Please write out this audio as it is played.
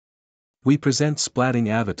We present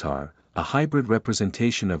SplattingAvatar, a hybrid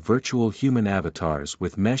representation of virtual human avatars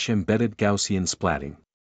with mesh-embedded Gaussian splatting.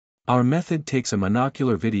 Our method takes a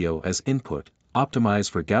monocular video as input,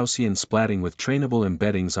 optimized for Gaussian splatting with trainable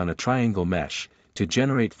embeddings on a triangle mesh, to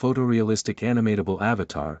generate photorealistic animatable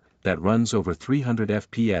avatar that runs over 300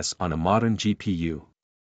 FPS on a modern GPU.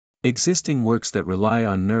 Existing works that rely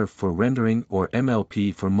on NeRF for rendering or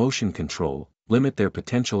MLP for motion control limit their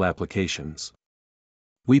potential applications.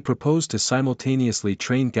 We propose to simultaneously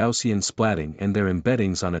train Gaussian splatting and their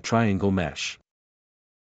embeddings on a triangle mesh.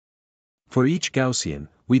 For each Gaussian,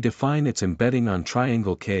 we define its embedding on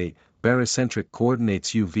triangle K, barycentric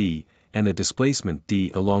coordinates UV, and a displacement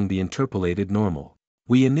d along the interpolated normal.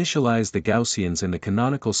 We initialize the Gaussians in the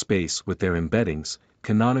canonical space with their embeddings,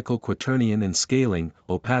 canonical quaternion and scaling,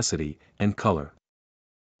 opacity, and color.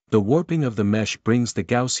 The warping of the mesh brings the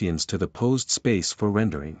Gaussians to the posed space for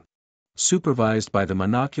rendering. Supervised by the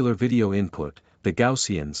monocular video input, the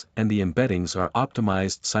Gaussians and the embeddings are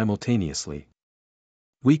optimized simultaneously.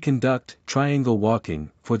 We conduct triangle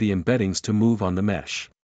walking for the embeddings to move on the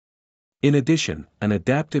mesh. In addition, an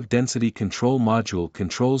adaptive density control module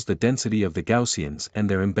controls the density of the Gaussians and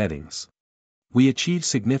their embeddings. We achieve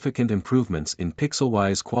significant improvements in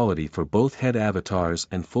pixel-wise quality for both head avatars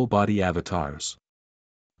and full-body avatars.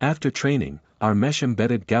 After training, our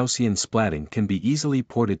mesh-embedded Gaussian splatting can be easily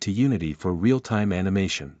ported to Unity for real-time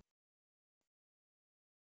animation.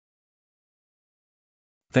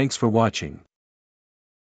 Thanks for watching.